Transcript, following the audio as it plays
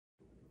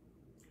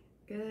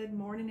Good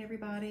morning,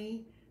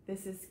 everybody.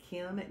 This is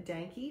Kim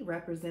Danke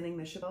representing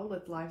the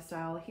Shibboleth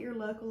lifestyle here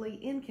locally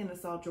in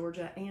Kennesaw,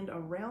 Georgia, and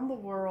around the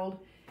world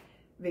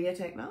via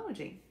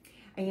technology.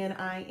 And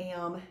I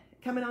am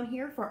coming on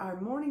here for our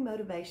morning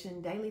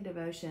motivation, daily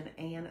devotion,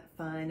 and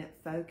fun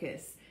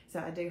focus. So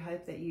I do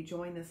hope that you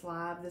join us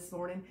live this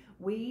morning.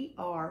 We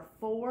are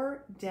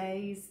 4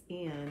 days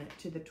in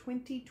to the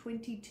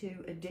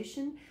 2022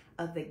 edition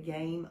of the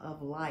Game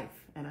of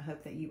Life, and I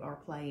hope that you are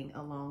playing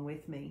along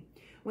with me.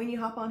 When you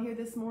hop on here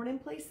this morning,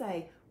 please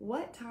say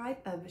what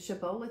type of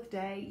Shibboleth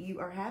day you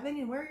are having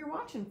and where you're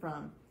watching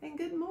from. And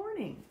good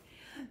morning.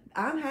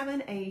 I'm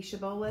having a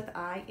Shibboleth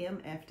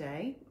IMF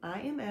day.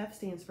 IMF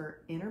stands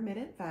for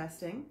intermittent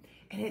fasting,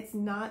 and it's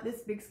not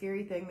this big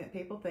scary thing that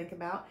people think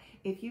about.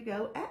 If you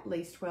go at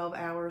least 12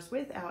 hours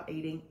without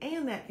eating,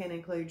 and that can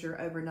include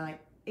your overnight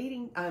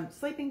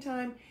sleeping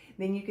time,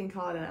 then you can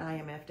call it an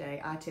IMF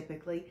day. I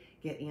typically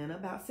get in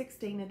about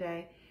 16 a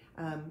day,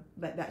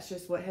 but that's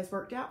just what has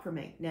worked out for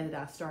me. Now, did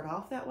I start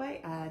off that way?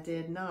 I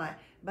did not.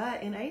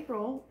 But in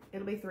April,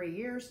 it'll be 3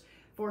 years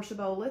for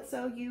Shibboleth,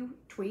 so you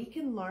tweak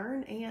and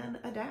learn and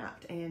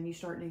adapt, and you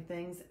start new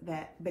things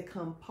that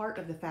become part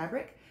of the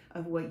fabric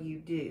of what you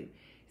do.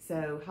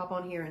 So hop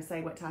on here and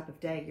say what type of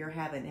day you're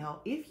having.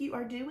 Now, if you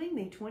are doing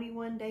the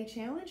 21-day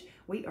challenge,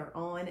 we are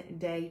on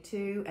day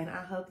 2, and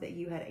I hope that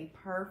you had a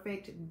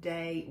perfect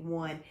day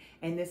 1.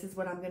 And this is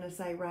what I'm going to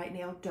say right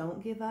now.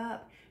 Don't give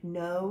up.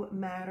 No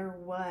matter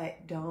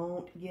what,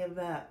 don't give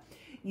up.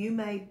 You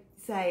may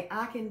say,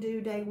 I can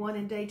do day 1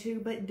 and day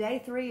 2, but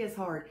day 3 is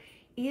hard.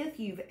 If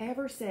you've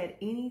ever said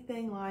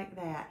anything like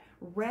that,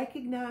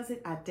 recognize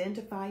it,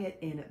 identify it,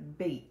 and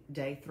beat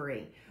day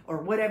 3 or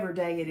whatever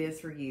day it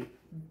is for you.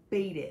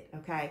 Beat it,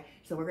 okay?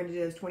 So we're going to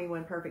do those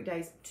 21 perfect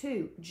days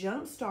to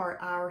jumpstart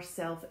our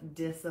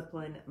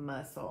self-discipline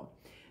muscle.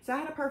 So I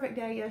had a perfect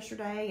day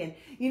yesterday,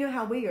 and you know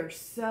how we are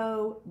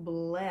so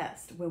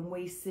blessed when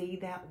we see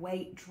that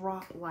weight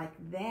drop like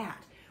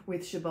that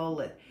with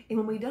Shibboleth. And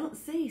when we don't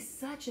see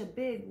such a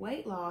big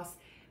weight loss,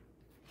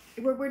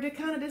 we're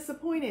kind of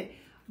disappointed.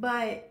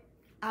 But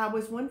I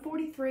was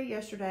 143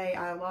 yesterday.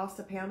 I lost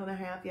 1.5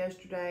 pounds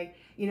yesterday.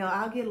 You know,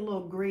 I'll get a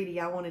little greedy.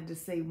 I wanted to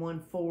see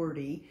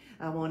 140.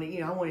 I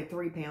wanted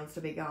 3 pounds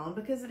to be gone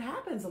because it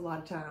happens a lot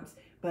of times,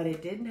 but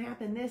it didn't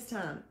happen this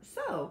time.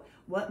 So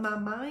what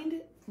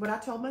I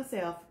told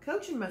myself,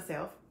 coaching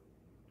myself,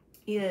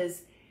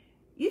 is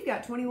you've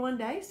got 21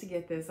 days to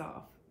get this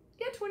off.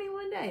 You got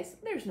 21 days.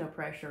 There's no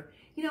pressure.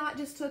 You know, I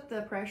just took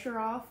the pressure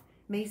off.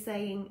 Me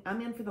saying, I'm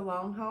in for the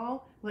long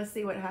haul. Let's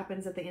see what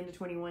happens at the end of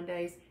 21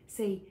 days.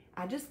 See,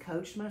 I just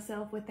coached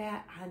myself with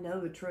that. I know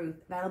the truth.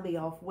 That'll be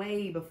off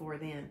way before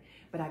then.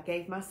 But I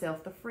gave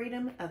myself the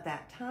freedom of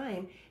that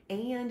time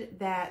and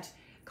that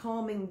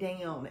calming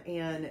down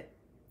and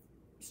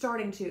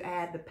starting to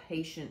add the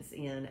patience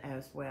in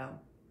as well.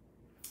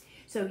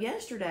 So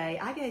yesterday,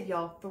 I gave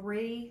y'all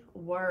 3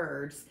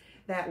 words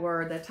that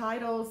were the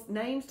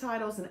names,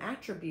 titles, and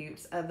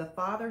attributes of the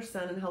Father,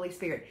 Son, and Holy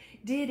Spirit.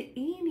 Did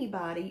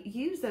anybody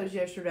use those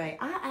yesterday?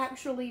 I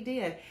actually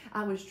did.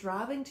 I was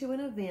driving to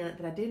an event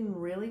that I didn't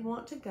really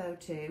want to go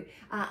to.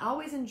 I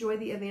always enjoy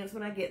the events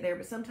when I get there,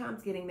 but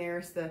sometimes getting there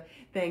is the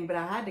thing, but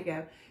I had to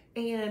go.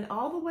 And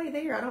all the way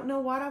there, I don't know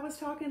what I was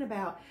talking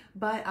about,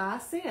 but I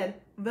said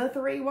the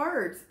 3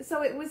 words.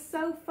 So it was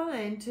so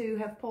fun to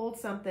have pulled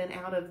something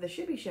out of the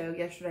Shibby show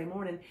yesterday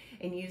morning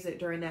and use it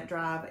during that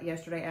drive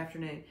yesterday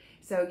afternoon.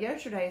 So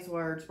yesterday's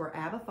words were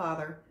Abba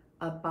Father,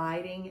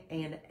 abiding,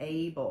 and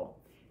able.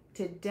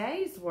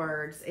 Today's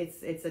words,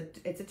 it's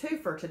a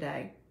twofer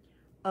today.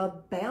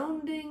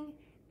 Abounding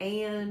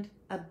and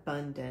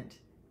abundant.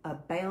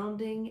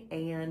 Abounding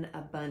and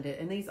abundant.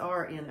 And these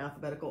are in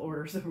alphabetical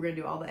order, so we're going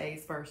to do all the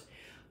A's first.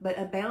 But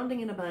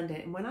abounding and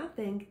abundant. And when I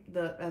think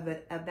of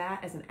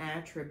that as an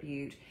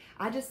attribute,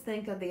 I just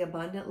think of the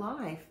abundant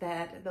life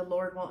that the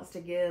Lord wants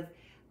to give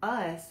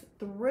us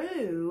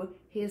through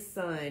His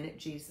Son,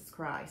 Jesus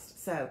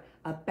Christ. So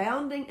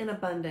abounding and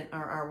abundant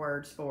are our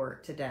words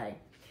for today.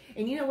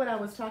 And you know what I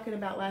was talking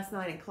about last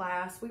night in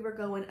class? We were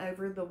going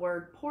over the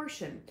word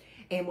portion.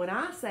 And when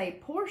I say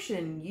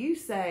portion, you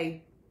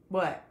say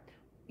what?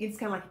 It's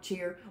kind of like a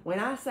cheer. When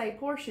I say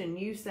portion,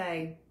 you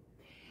say,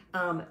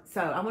 so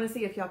I want to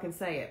see if y'all can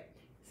say it.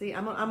 See,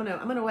 I'm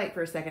gonna wait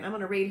for a second. I'm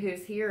gonna read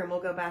who's here, and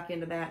we'll go back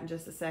into that in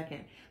just a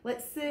second.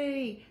 Let's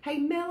see. Hey,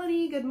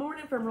 Melanie, good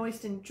morning from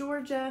Royston,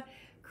 Georgia.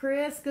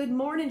 Chris, good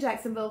morning,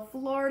 Jacksonville,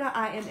 Florida.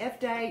 IMF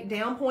day,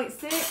 down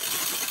 0.6.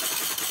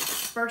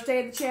 First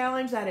day of the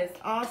challenge. That is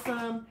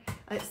awesome.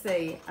 Let's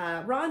see.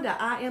 Rhonda,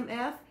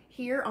 IMF.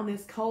 Here on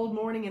this cold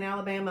morning in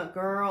Alabama.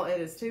 Girl, it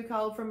is too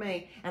cold for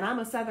me. And I'm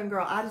a Southern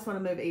girl. I just want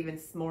to move even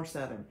more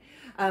Southern.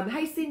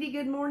 Hey, Cindy,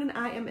 good morning.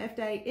 IMF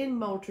day in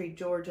Moultrie,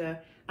 Georgia.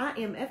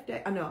 IMF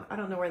day. Oh, no, I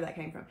don't know where that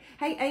came from.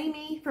 Hey,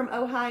 Amy from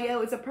Ohio.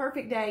 It's a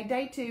perfect day.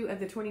 Day 2 of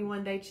the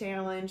 21-day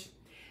challenge.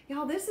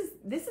 Y'all, this is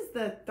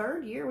the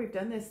 3rd year we've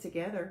done this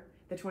together,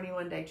 the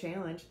 21-day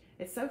challenge.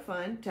 It's so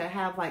fun to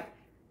have, like,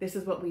 this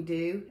is what we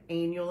do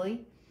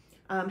annually.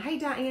 Hey,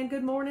 Diane,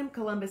 good morning.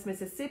 Columbus,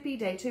 Mississippi,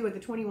 day 2 of the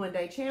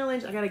 21-day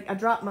challenge. I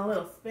dropped my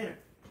little spinner.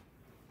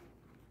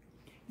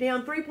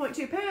 Down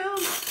 3.2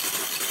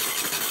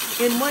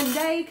 pounds in 1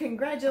 day.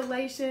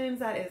 Congratulations.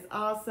 That is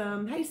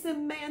awesome. Hey,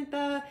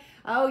 Samantha.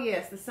 Oh,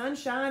 yes, the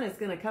sunshine is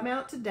going to come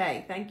out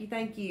today. Thank you,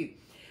 thank you.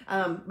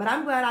 But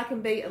I'm glad I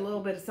can beat a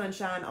little bit of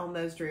sunshine on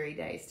those dreary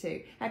days,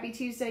 too. Happy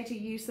Tuesday to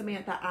you,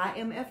 Samantha.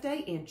 IMF Day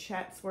in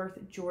Chatsworth,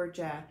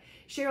 Georgia.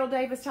 Cheryl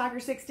Davis, Tiger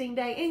 16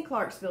 Day in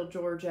Clarksville,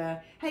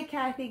 Georgia. Hey,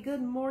 Kathy,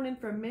 good morning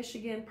from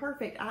Michigan.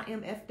 Perfect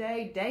IMF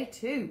Day, day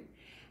 2.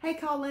 Hey,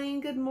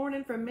 Colleen, good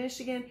morning from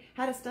Michigan.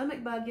 Had a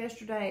stomach bug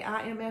yesterday.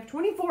 IMF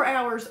 24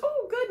 hours.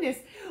 Oh, goodness.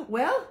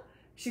 Well,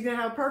 she's going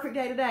to have a perfect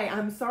day today.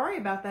 I'm sorry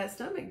about that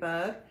stomach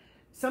bug.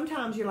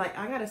 Sometimes you're like,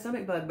 I got a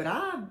stomach bug, but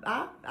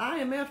I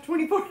IMF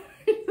 24.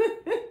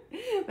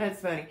 That's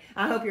funny.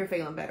 I hope you're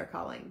feeling better,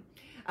 Colleen.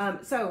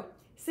 So,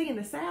 see, in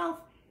the South,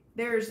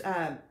 there's,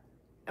 I'm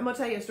going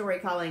to tell you a story,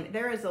 Colleen.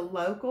 There is a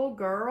local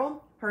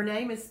girl. Her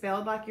name is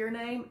spelled like your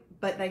name,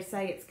 but they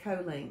say it's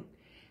Colleen.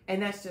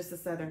 And that's just a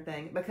Southern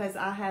thing, because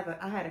I had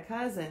a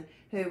cousin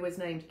who was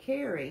named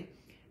Carrie,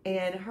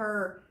 and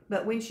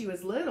but when she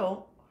was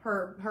little,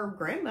 her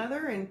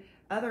grandmother and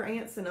other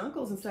aunts and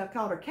uncles and stuff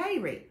called her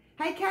Carrie.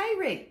 Hey,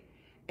 Carrie.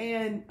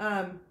 And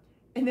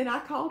then I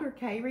called her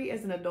Carrie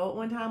as an adult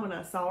one time when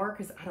I saw her,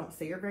 because I don't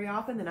see her very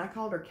often. Then I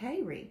called her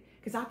Carrie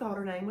because I thought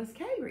her name was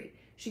Carrie.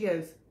 She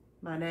goes,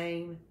 my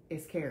name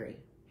is Carrie.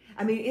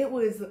 I mean,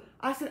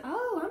 I said,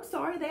 oh, I'm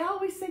sorry. They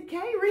always said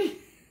Carrie.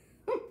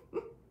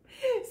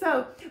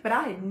 So, but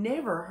I had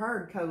never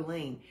heard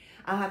Colleen.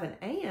 I have an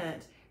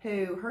aunt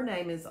who, her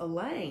name is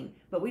Elaine,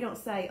 but we don't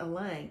say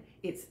Elaine.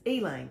 It's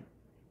Elaine.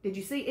 Did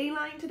you see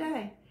Elaine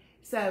today?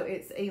 So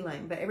it's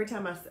Elaine. But every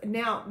time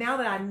now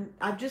that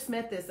I've just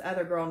met this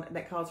other girl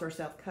that calls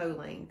herself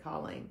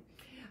Colleen.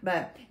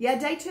 But yeah,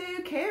 day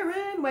 2,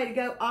 Karen, way to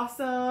go.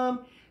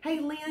 Awesome. Hey,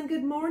 Lynn,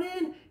 good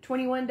morning.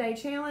 21-day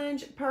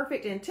challenge,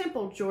 perfect in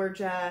Temple,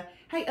 Georgia.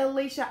 Hey,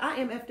 Alicia,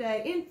 IMF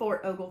Day in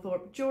Fort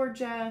Oglethorpe,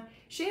 Georgia.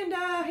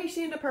 Shanda, hey,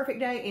 Shanda, perfect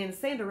day in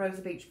Santa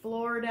Rosa Beach,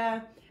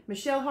 Florida.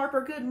 Michelle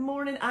Harper, good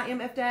morning.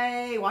 IMF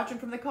Day, watching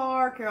from the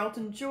car,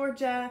 Carrollton,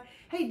 Georgia.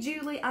 Hey,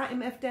 Julie,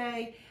 IMF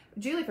Day.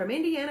 Julie from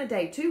Indiana,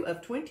 day 2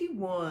 of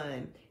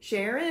 21.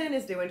 Sharon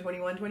is doing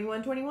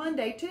 21,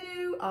 day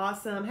 2.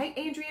 Awesome. Hey,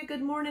 Andrea,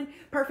 good morning.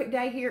 Perfect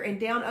day here and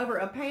down over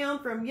a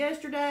pound from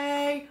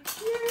yesterday.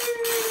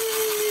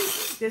 Yay!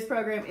 This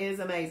program is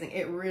amazing.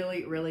 It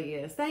really, really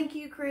is. Thank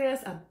you, Chris.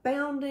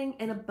 Abounding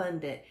and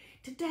abundant.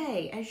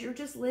 Today, as you're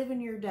just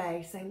living your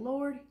day, say,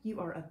 Lord,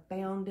 you are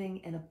abounding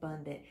and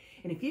abundant.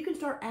 And if you can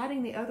start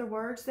adding the other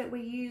words that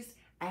we use,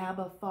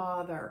 Abba,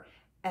 Father,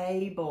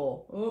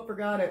 able, oh,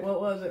 forgot it. What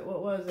was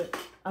it?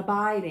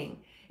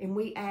 Abiding. And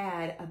we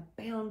add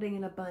abounding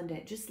and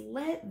abundant. Just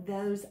let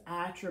those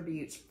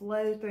attributes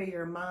flow through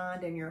your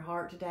mind and your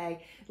heart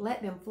today.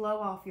 Let them flow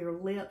off your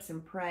lips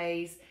in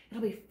praise.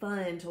 It'll be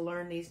fun to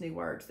learn these new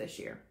words this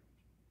year.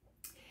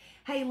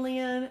 Hey,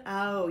 Lynn.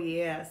 Oh,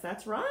 yes,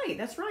 that's right.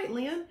 That's right,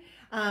 Lynn.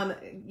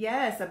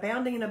 Yes,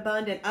 abounding and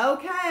abundant.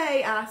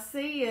 Okay, I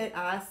see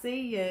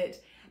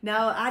it.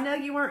 No, I know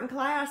you weren't in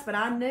class, but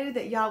I knew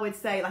that y'all would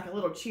say like a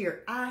little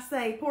cheer. I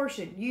say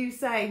portion, you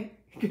say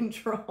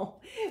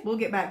control. We'll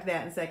get back to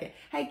that in a second.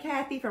 Hey,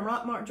 Kathy from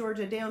Rockmart,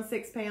 Georgia, down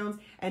 6 pounds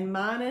and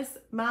minus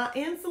my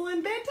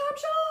insulin bedtime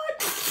shot.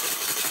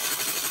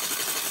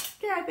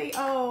 Kathy,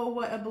 oh,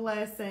 what a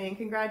blessing.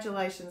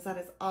 Congratulations. That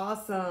is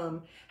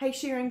awesome. Hey,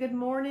 Sharon, good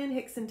morning.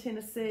 Hickson,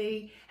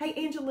 Tennessee. Hey,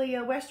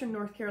 Angelia, Western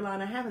North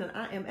Carolina, having an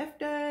IMF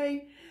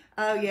day.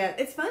 Oh, yeah,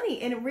 it's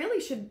funny, and it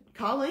really should,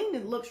 Colleen,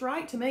 it looks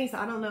right to me, so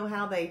I don't know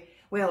how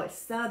it's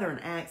Southern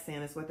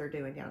accent is what they're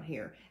doing down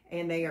here,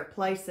 and they are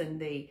placing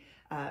the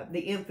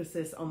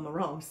emphasis on the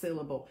wrong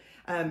syllable.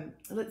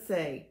 Let's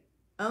see,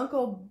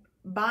 Uncle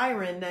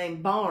Byron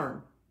named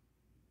Barn.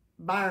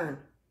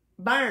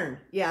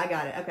 Yeah, I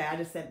got it. Okay, I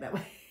just said it that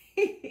way.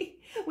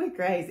 We're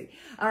crazy.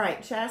 All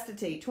right,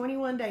 Chastity,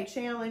 21-day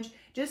challenge.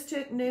 Just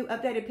took new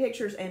updated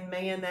pictures, and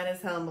man, that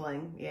is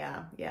humbling.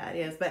 Yeah, it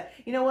is. But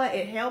you know what?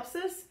 It helps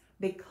us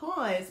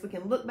because we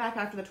can look back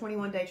after the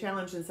 21-day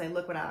challenge and say,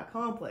 look what I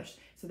accomplished.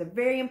 So they're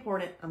very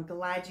important. I'm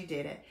glad you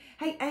did it.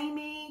 Hey,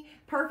 Amy,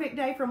 perfect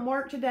day from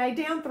work today.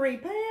 Down 3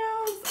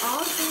 pounds.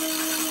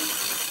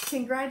 Awesome.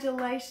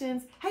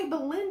 Congratulations. Hey,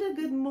 Belinda,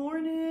 good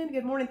morning.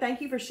 Good morning.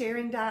 Thank you for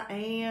sharing,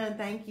 Diane.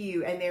 Thank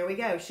you. And there we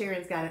go.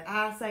 Sharon's got it.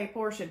 I say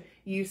portion,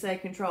 you say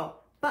control.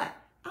 But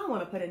I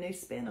want to put a new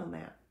spin on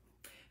that.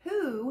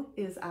 Who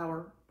is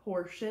our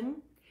portion?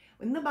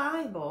 In the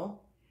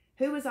Bible,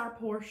 who is our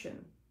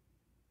portion?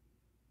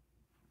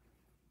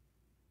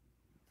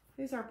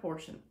 Who's our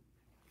portion?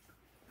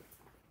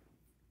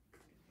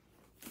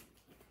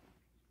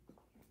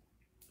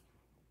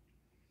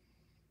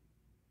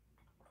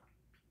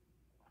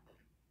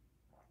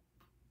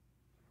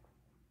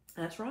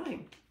 That's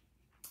right.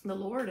 The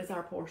Lord is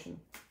our portion.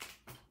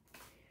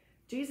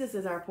 Jesus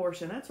is our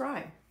portion. That's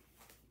right.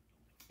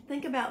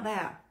 Think about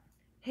that.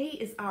 He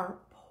is our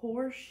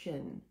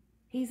portion.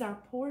 He's our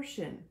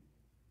portion.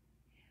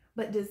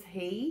 But does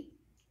he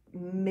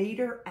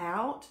meter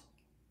out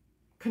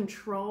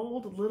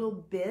controlled little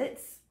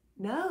bits.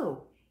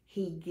 No,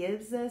 he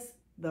gives us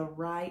the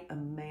right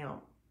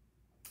amount.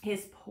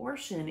 His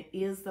portion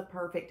is the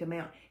perfect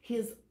amount.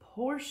 His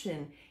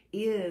portion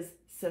is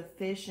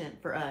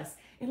sufficient for us.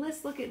 And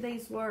let's look at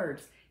these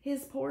words.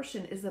 His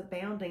portion is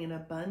abounding and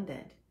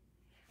abundant.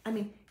 I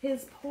mean,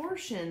 his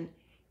portion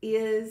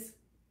is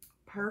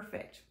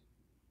perfect.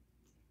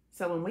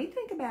 So when we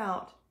think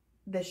about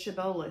the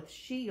Shibboleth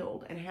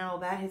shield and how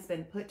that has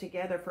been put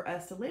together for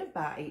us to live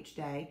by each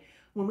day,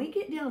 when we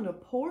get down to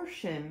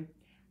portion,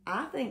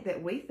 I think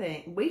that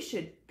we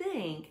should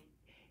think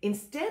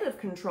instead of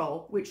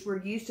control, which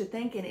we're used to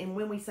thinking. And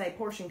when we say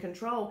portion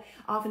control,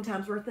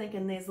 oftentimes we're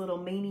thinking these little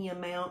meanie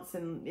amounts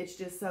and it's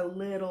just so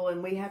little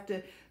and we have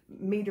to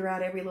meter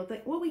out every little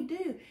thing. Well, we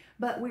do,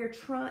 but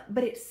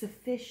but it's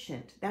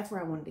sufficient. That's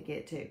where I wanted to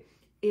get to.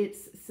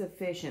 It's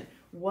sufficient.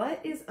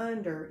 What is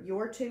under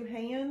your two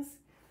hands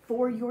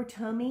for your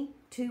tummy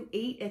to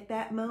eat at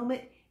that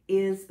moment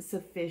is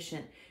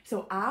sufficient.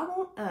 So I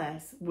want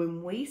us,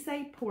 when we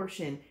say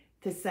portion,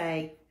 to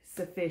say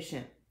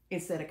sufficient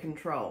instead of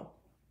control.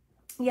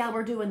 Yeah,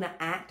 we're doing the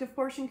act of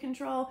portion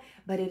control,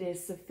 but it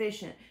is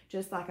sufficient.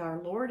 Just like our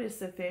Lord is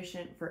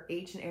sufficient for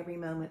each and every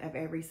moment of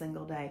every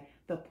single day.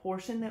 The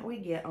portion that we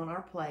get on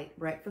our plate,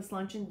 breakfast,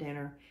 lunch, and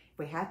dinner, if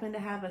we happen to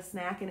have a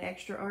snack, an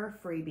extra, or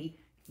a freebie,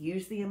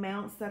 use the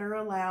amounts that are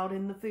allowed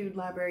in the food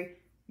library.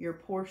 Your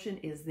portion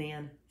is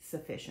then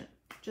sufficient,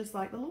 just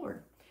like the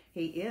Lord.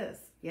 He is,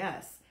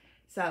 yes.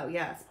 So,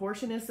 yes,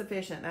 portion is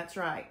sufficient. That's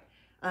right.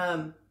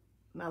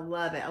 I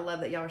love it. I love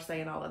that y'all are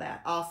saying all of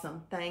that.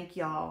 Awesome. Thank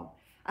y'all.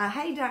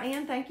 Hey,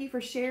 Diane, thank you for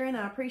sharing.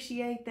 I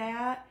appreciate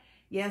that.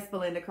 Yes,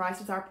 Belinda,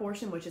 Christ is our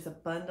portion, which is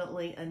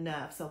abundantly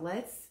enough. So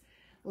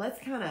let's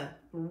kind of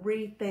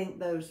rethink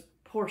those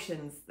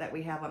portions that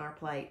we have on our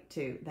plate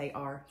too. They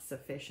are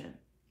sufficient.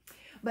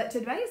 But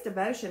today's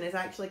devotion is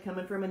actually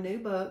coming from a new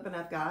book that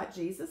I've got,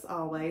 Jesus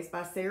Always,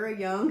 by Sarah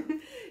Young.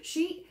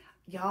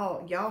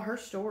 Y'all, her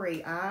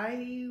story,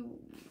 I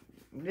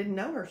didn't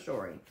know her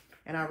story.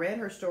 And I read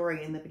her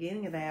story in the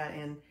beginning of that,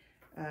 and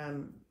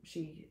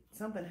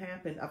something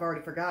happened. I've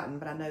already forgotten,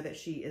 but I know that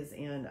she is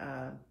in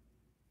a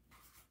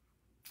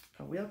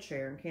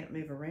wheelchair and can't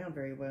move around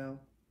very well.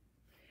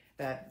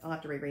 But I'll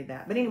have to reread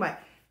that. But anyway,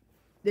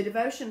 the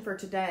devotion for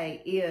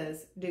today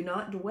is do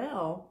not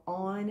dwell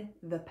on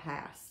the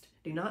past.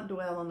 Do not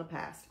dwell on the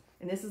past.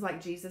 And this is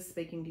like Jesus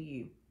speaking to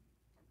you.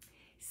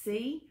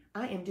 See,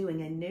 I am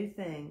doing a new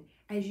thing.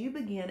 As you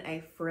begin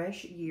a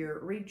fresh year,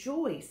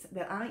 rejoice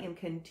that I am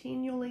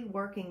continually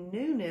working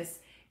newness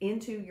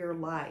into your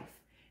life.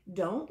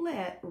 Don't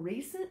let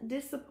recent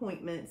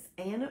disappointments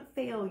and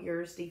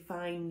failures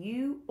define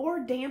you or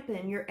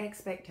dampen your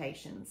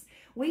expectations.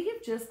 We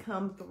have just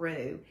come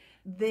through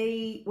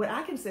what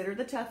I consider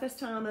the toughest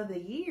time of the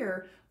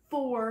year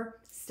for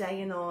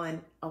staying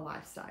on a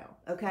lifestyle,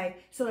 okay?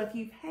 So if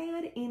you've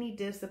had any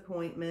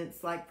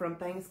disappointments, like from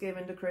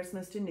Thanksgiving to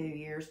Christmas to New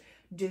Year's,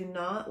 do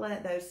not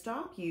let those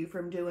stop you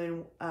from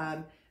doing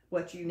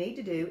what you need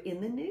to do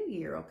in the new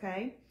year,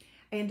 okay?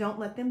 And don't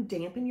let them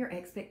dampen your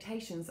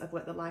expectations of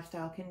what the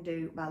lifestyle can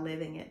do by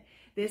living it.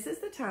 This is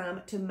the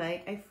time to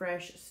make a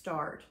fresh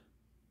start.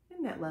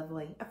 Isn't that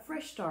lovely? A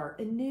fresh start,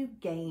 a new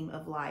game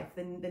of life,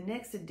 the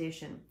next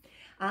edition.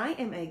 I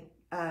am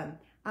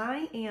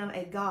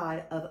a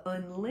God of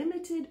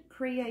unlimited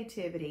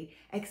creativity.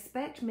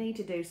 Expect me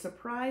to do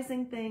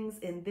surprising things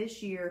in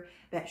this year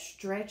that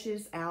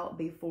stretches out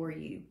before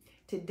you.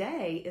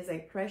 Today is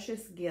a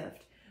precious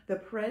gift. The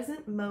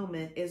present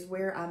moment is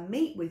where I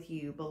meet with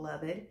you,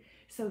 beloved.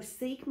 So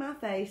seek my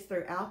face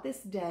throughout this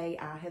day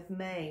I have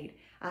made.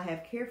 I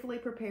have carefully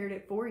prepared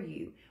it for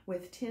you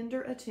with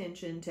tender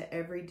attention to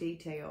every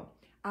detail.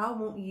 I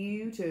want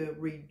you to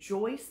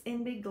rejoice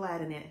and be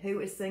glad in it.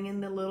 Who is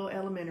singing the little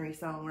elementary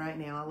song right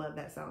now? I love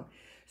that song.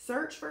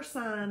 Search for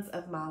signs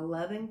of my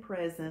loving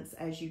presence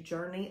as you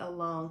journey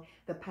along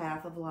the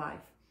path of life.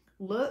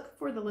 Look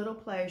for the little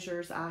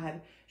pleasures I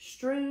have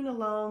strewn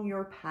along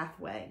your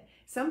pathway,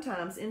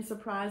 sometimes in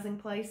surprising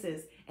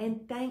places,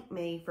 and thank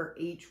me for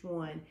each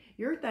one.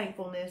 Your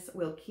thankfulness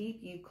will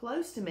keep you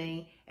close to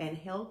me and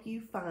help you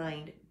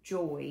find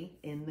joy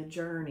in the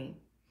journey.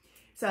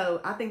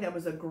 So I think that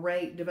was a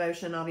great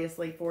devotion,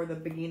 obviously, for the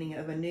beginning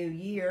of a new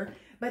year.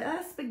 But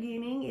us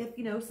beginning,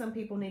 if, some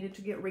people needed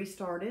to get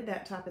restarted,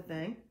 that type of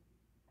thing,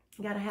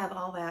 got to have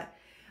all that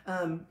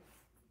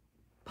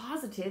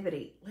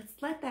positivity. Let's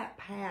let that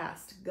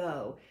past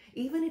go.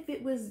 Even if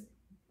it was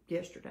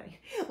yesterday,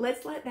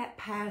 let's let that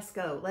past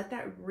go. Let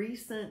that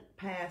recent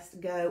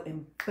past go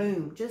and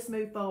boom, just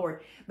move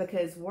forward.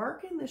 Because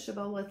working the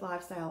Shibboleth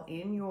lifestyle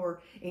in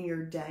your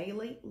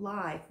daily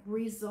life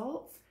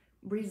results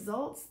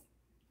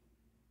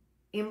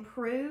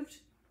improved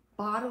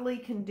bodily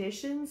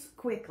conditions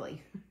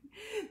quickly.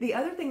 The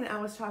other thing that I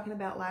was talking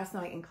about last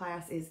night in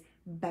class is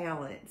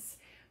balance.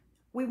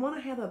 We want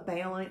to have a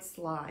balanced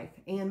life,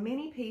 and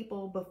many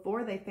people,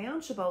 before they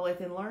found Shibboleth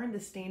and learned the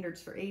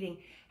standards for eating,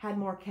 had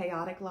more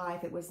chaotic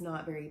life. It was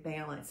not very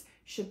balanced.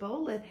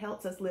 Shibboleth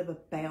helps us live a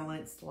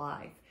balanced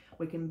life.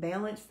 We can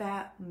balance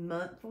that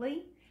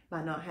monthly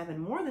by not having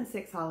more than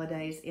 6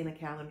 holidays in a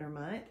calendar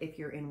month if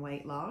you're in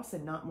weight loss,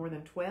 and not more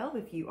than 12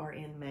 if you are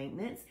in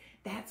maintenance.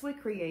 That's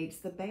what creates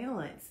the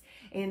balance.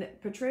 And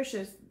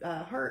Patricia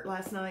Hurt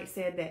last night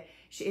said that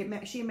she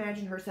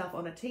imagined herself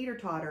on a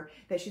teeter-totter,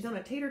 that she's on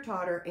a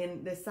teeter-totter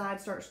and the side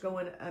starts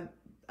going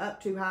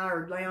up too high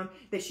or down,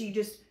 that she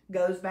just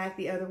goes back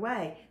the other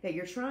way, that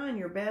you're trying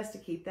your best to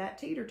keep that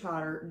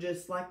teeter-totter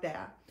just like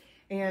that.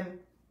 And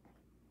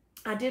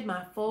I did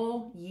my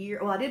full year,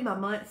 well, I did my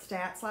month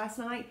stats last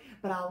night,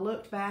 but I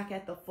looked back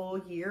at the full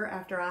year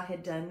after I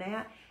had done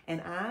that,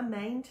 and I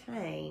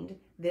maintained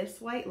this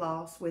weight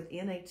loss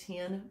within a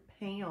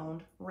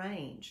 10-pound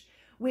range,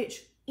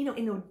 which, you know,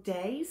 in a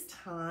day's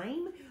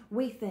time,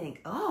 we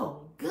think,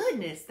 oh,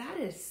 goodness, that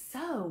is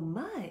so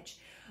much.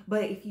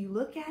 But if you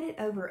look at it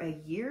over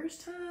a year's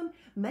time,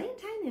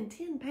 maintaining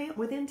 10 pounds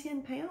within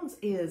 10 pounds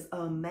is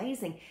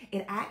amazing.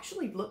 It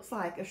actually looks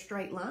like a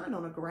straight line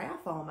on a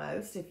graph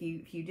almost if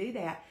you do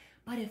that.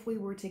 But if we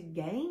were to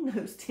gain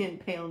those 10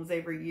 pounds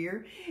every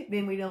year,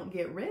 then we don't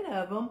get rid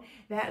of them.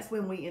 That's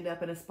when we end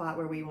up in a spot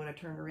where we want to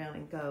turn around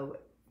and go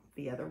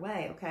the other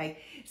way, okay?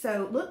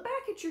 So look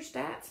back at your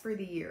stats for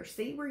the year.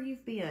 See where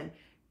you've been,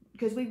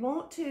 because we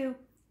want to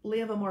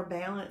live a more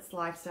balanced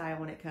lifestyle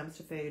when it comes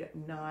to food,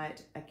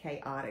 not a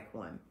chaotic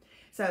one.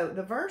 So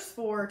the verse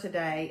for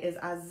today is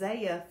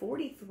Isaiah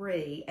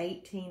 43,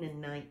 18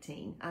 and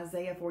 19.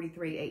 Isaiah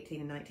 43, 18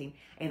 and 19.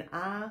 And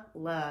I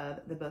love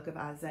the book of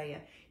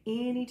Isaiah.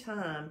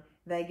 Anytime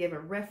they give a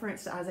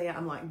reference to Isaiah,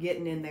 I'm like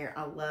getting in there.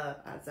 I love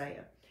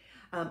Isaiah.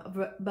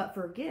 But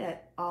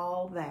forget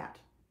all that.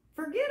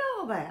 Forget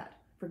all that.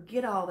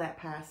 Forget all that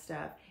past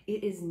stuff.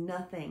 It is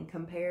nothing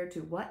compared to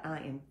what I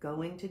am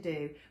going to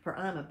do, for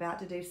I'm about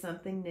to do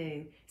something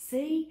new.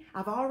 See,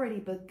 I've already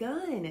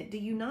begun it. Do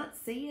you not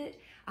see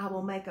it? I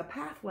will make a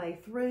pathway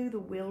through the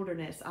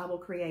wilderness. I will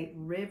create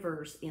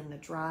rivers in the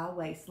dry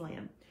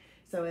wasteland.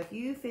 So if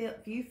you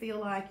feel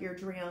like you're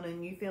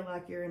drowning, you feel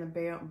like you're in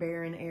a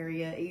barren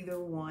area, either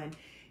one,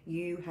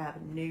 you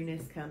have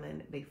newness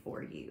coming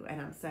before you.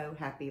 And I'm so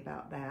happy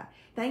about that.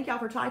 Thank y'all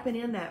for typing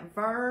in that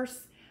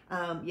verse.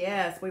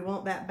 Yes, we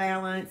want that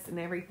balance and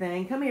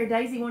everything. Come here,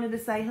 Daisy wanted to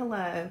say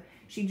hello.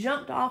 She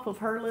jumped off of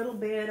her little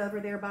bed over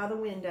there by the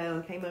window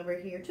and came over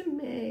here to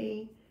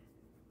me.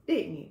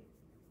 Didn't you?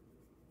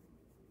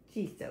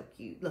 She's so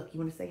cute. Look,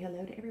 you want to say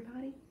hello to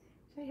everybody?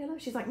 Say hello.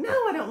 She's like, no,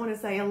 I don't want to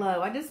say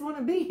hello. I just want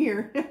to be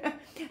here.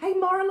 Hey,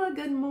 Marla,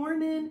 good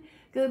morning.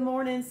 Good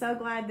morning. So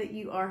glad that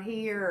you are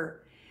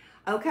here.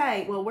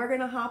 Okay, well, we're going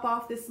to hop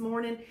off this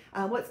morning.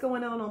 What's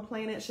going on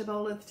Planet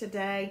Shibboleth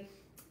today?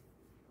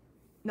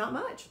 Not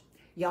much.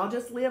 Y'all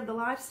just live the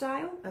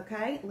lifestyle,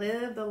 okay?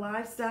 Live the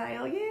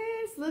lifestyle.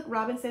 Yes. Look,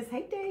 Robin says,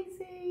 hey,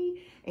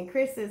 Daisy. And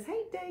Chris says,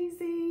 hey,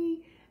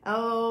 Daisy.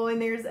 Oh, and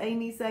there's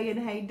Amy saying,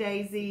 hey,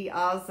 Daisy.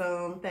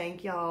 Awesome.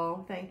 Thank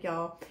y'all. Thank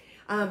y'all.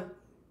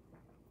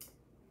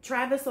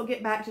 Travis will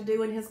get back to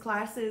doing his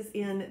classes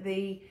in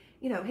the,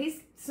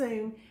 he's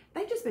soon.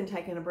 They've just been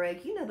taking a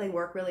break. They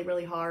work really,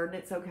 really hard,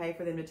 and it's okay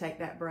for them to take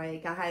that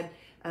break. I had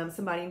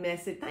somebody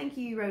message, thank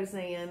you,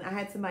 Roseanne. I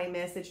had somebody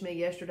message me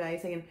yesterday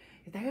saying,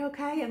 are they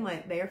okay? I'm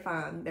like, they're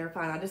fine. They're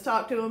fine. I just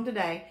talked to them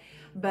today.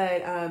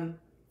 But,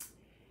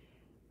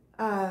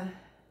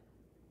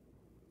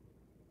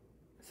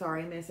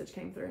 sorry, a message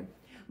came through.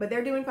 But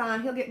they're doing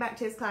fine. He'll get back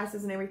to his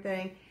classes and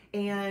everything.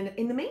 And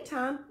in the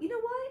meantime, you know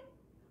what?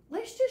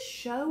 Let's just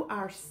show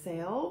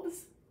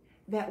ourselves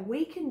that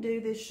we can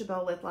do this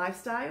Shibboleth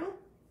lifestyle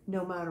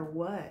no matter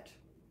what.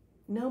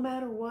 No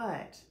matter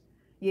what.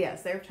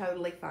 Yes, they're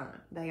totally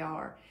fine. They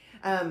are.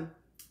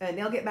 And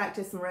they'll get back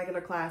to some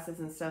regular classes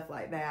and stuff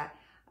like that.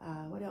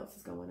 What else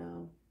is going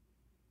on?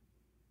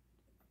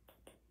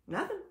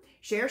 Nothing.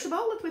 Share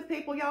Shibboleth with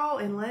people, y'all,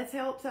 and let's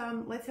help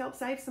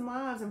save some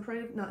lives,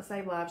 not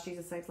save lives,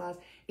 Jesus saves lives,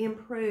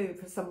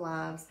 improve some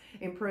lives,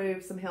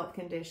 improve some health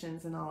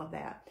conditions and all of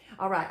that.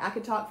 All right, I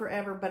could talk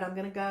forever, but I'm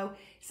going to go.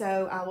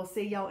 So I will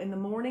see y'all in the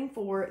morning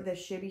for the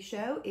Shibby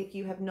Show. If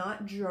you have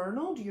not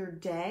journaled your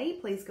day,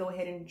 please go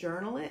ahead and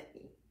journal it.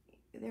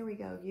 There we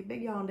go. You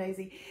big yawn,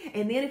 Daisy.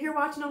 And then if you're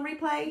watching on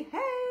replay,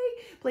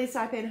 hey, please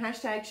type in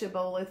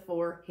 #Shibboleth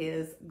for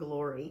his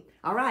glory.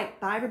 All right.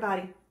 Bye,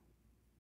 everybody.